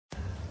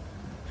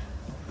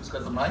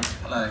got the mic.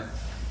 Hello.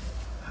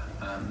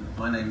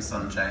 My name's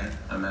Sunjay.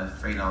 I'm a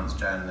freelance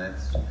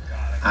journalist.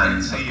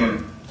 And I've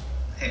got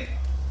hit.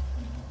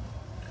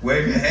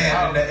 Wave your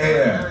hand in the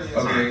air.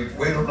 Okay,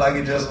 wave them like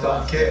you just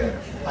don't care.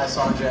 Hi,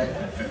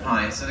 Sanjay.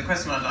 Hi. So the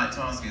question I'd like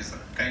to ask you is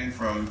going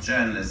from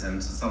journalism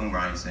to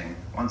songwriting.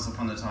 Once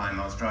upon a time,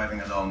 I was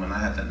driving along and I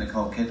heard that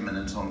Nicole Kidman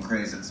and Tom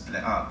Cruise had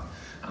split up.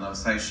 And I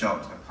was so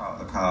shocked, I parked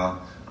the car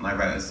and I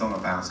wrote a song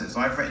about it. So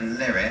I've written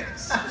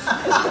lyrics. I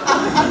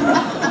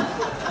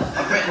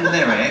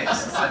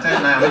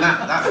don't know, I mean,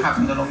 that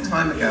happened a long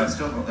time ago. I've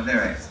still got the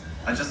lyrics.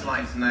 I'd just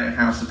like to know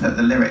how to put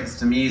the lyrics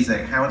to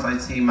music. How would I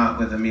team up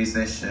with a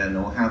musician,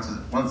 or how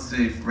to, once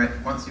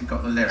you've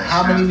got the lyrics.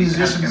 How many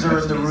musicians are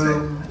in the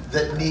room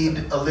that need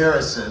a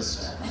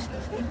lyricist?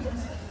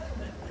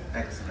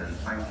 Excellent,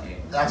 thank you.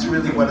 That's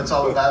really what it's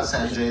all about,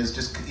 Sanjay, is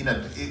just,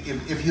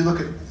 if you look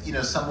at,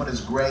 someone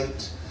as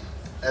great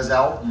as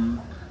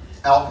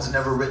Elton's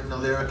never written a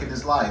lyric in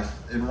his life.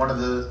 And one of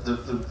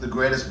the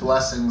greatest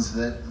blessings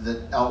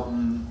that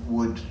Elton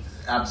would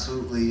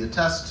absolutely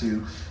attest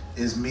to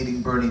is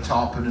meeting Bernie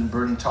Taupin, and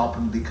Bernie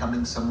Taupin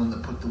becoming someone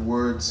that put the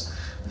words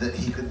that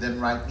he could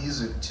then write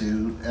music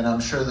to. And I'm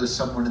sure there's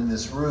someone in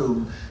this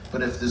room,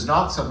 but if there's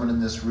not someone in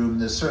this room,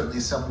 there's certainly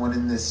someone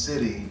in this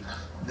city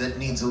that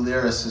needs a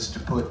lyricist to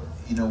put,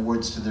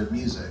 words to their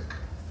music.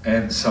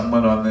 And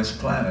someone on this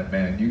planet,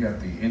 man, you got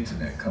the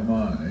internet, come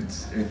on.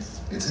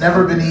 It's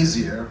never been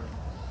easier.